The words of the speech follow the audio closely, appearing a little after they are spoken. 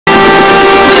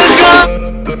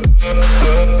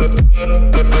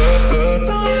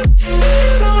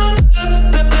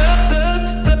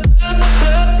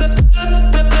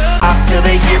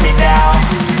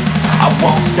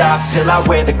stop till I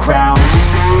wear the crown.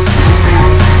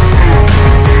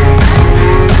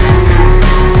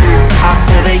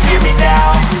 Till they hear me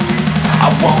now,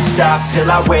 I won't stop till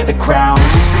I wear the crown.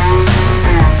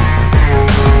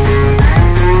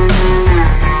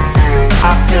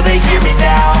 Till they hear me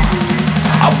now,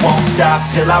 I won't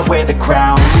stop till I wear the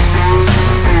crown.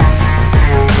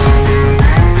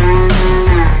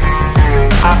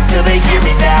 Till they hear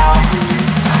me now,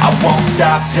 I won't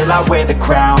stop till I wear the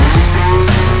crown.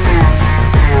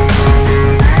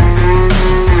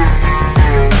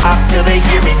 Till they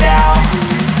hear me now,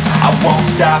 I won't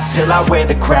stop till I wear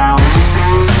the crown.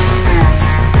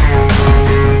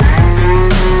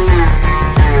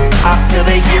 Till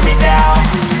they hear me now,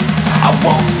 I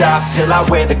won't stop till I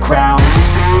wear the crown.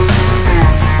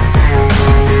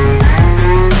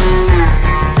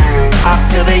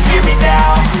 Till they hear me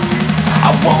now,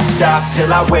 I won't stop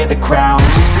till I wear the crown.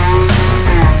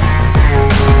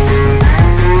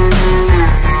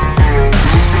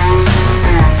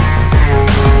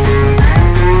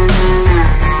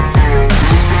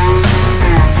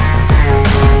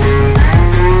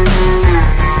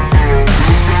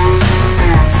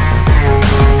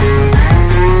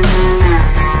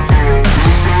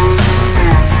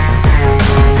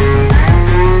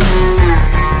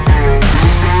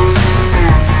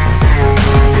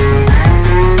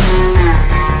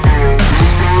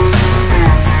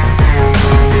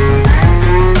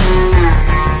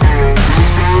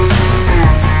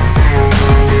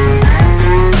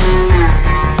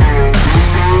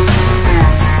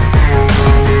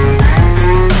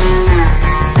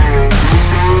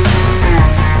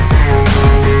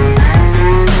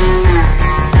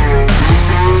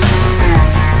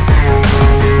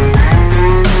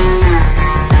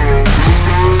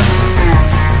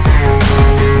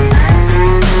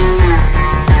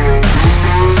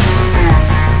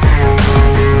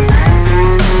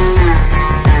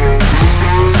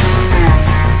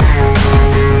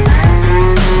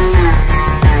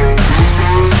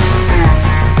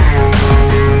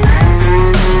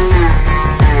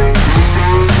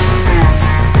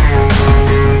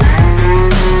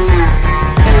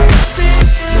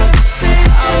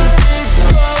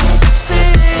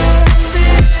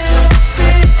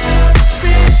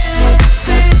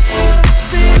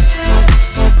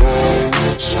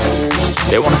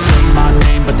 They wanna say my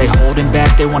name, but they holding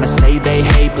back. They wanna say they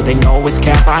hate, but they know it's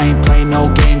cap. I ain't play no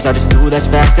games, I just do that's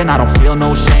fact. And I don't feel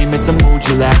no shame, it's a mood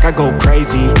you lack. I go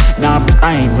crazy, nah, but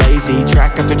I ain't lazy.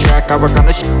 Track after track, I work on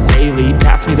this shit daily.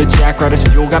 Pass me the jack, right as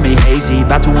fuel, got me hazy.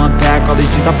 About to unpack all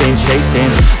these things I've been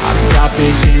chasing. I've got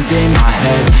visions in my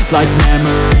head, like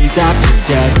memories after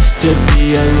death. To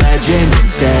be a legend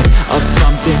instead of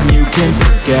something you can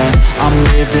forget. I'm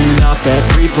living up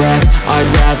every breath, I'd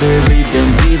rather lead than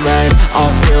be led.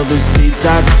 I'll fill the seats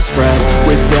as I spread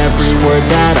with every word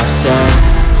that I've said.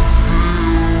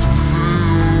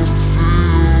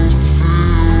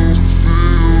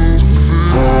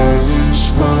 How's it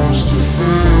supposed to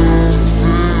feel?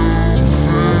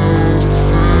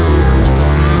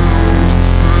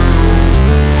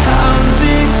 How's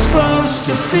it supposed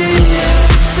to feel?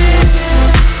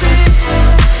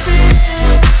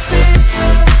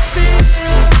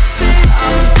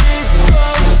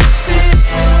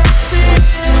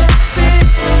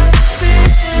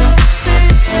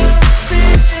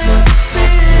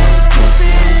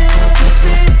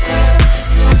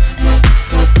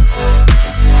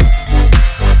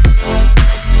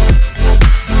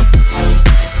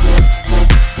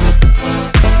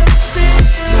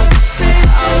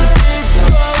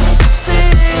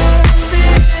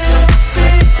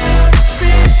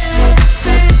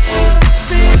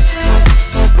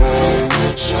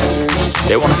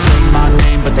 They wanna say my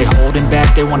name, but they holding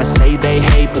back. They wanna say they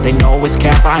hate, but they know it's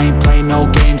cap. I ain't play no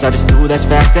games, I just do that's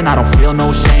fact. And I don't feel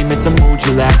no shame, it's a mood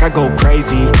you lack. I go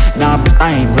crazy, nah, but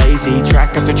I ain't lazy.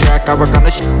 Track after track, I work on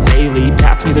this shit daily.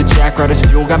 Pass me the jack, right as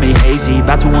fuel, got me hazy.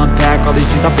 About to unpack all these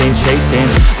things I've been chasing.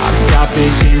 I've got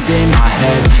visions in my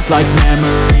head, like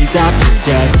memories after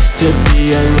death. To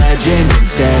be a legend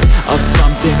instead of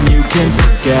something you can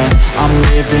forget. I'm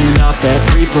living up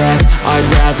every breath, I'd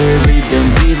rather lead than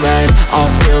be led. I'll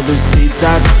fill the seats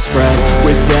as I spread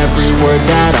with every word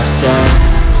that I've said.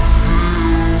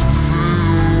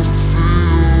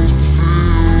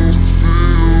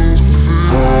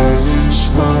 How's it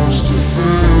supposed to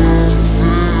feel?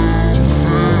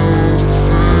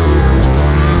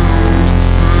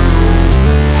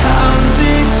 How's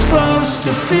it supposed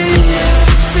to feel?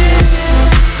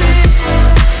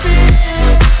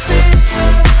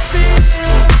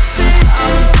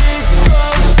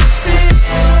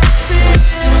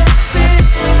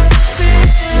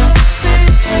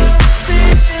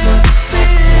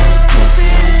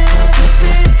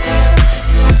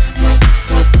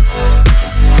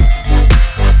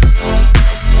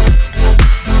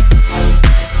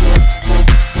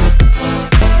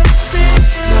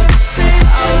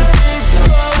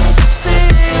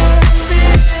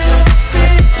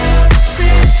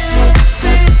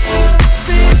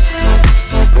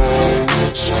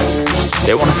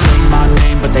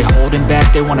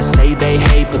 wanna say they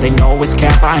hate, but they know it's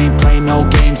cap. I ain't play no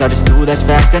games, I just do, that's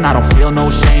fact. And I don't feel no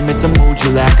shame, it's a mood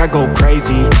you lack. I go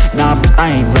crazy, nah, but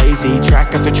I ain't lazy.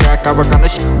 Track after track, I work on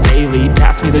this shit daily.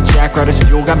 Pass me the jack, right as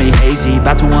fuel, got me hazy.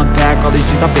 About to unpack all these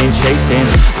dreams I've been chasing.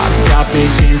 I've got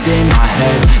visions in my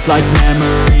head, like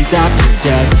memories after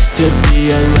death. To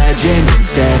be a legend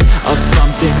instead of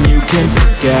something you can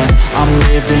forget. I'm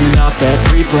living up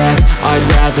every breath, I'd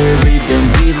rather lead than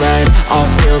be led. I'll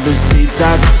fill the seats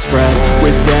as I spread,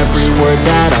 with every word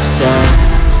that I've said.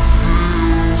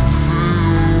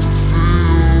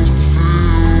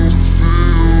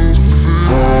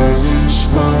 How's it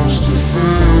supposed to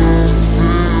feel?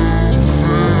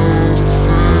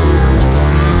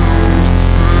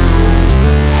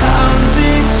 How's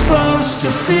it supposed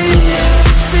to feel?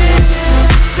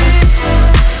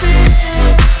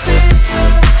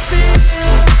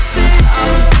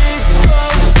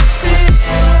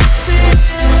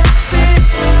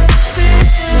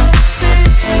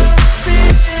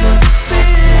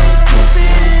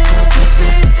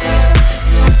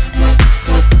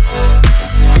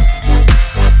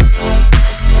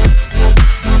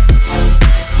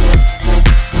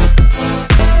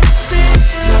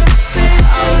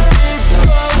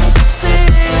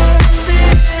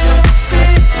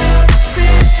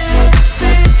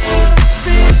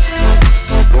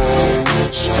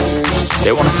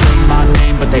 They wanna say my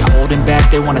name, but they holding back.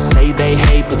 They wanna say they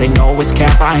hate, but they know it's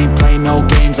cap. I ain't play no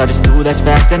games, I just do, that's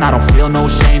fact. And I don't feel no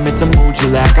shame, it's a mood you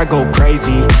lack. I go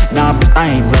crazy, nah, but I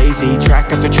ain't lazy.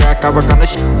 Track after track, I work on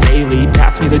this shit daily.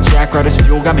 Pass me the jack, right as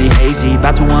fuel, got me hazy.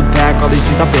 About to unpack all these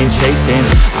dreams I've been chasing.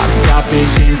 I've got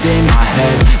visions in my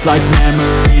head, like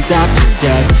memories after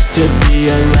death. To be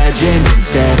a legend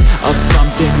instead of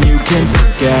something you can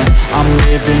forget. I'm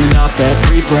living up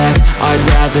every breath, I'd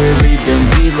rather lead than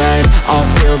be led. I'll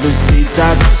fill the seats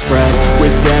as I spread,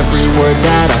 with every word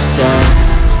that I've said.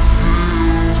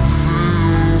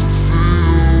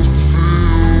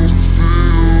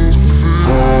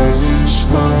 How's it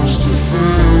supposed to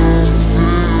feel?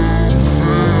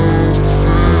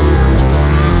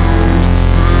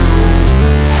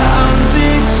 How's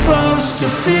it supposed to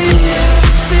feel?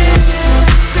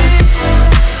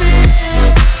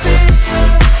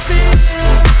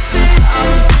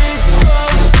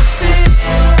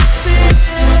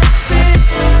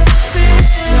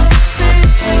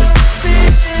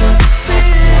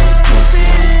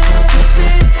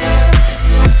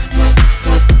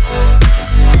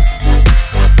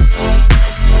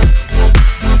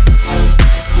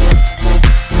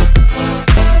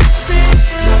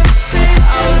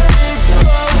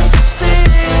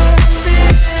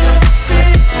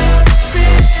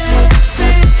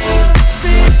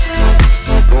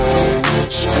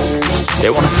 They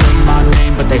wanna say my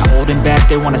name, but they holding back.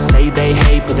 They wanna say they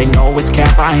hate, but they know it's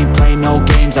cap. I ain't play no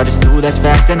games, I just do, that's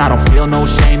fact. And I don't feel no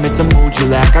shame, it's a mood you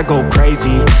lack. I go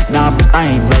crazy, nah, but I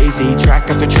ain't lazy.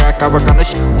 Track after track, I work on this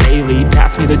shit daily.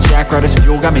 Pass me the jack, right as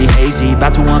fuel, got me hazy.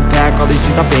 About to unpack all these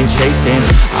dreams I've been chasing.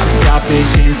 I've got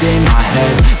visions in my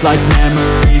head, like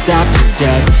memories after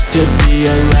death. To be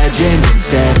a legend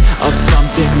instead of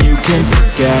something you can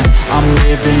forget. I'm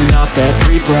living up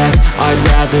every breath, I'd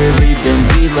rather lead than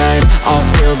be led. I'll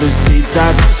fill the seats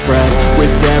as I spread,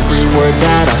 with every word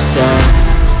that I've said.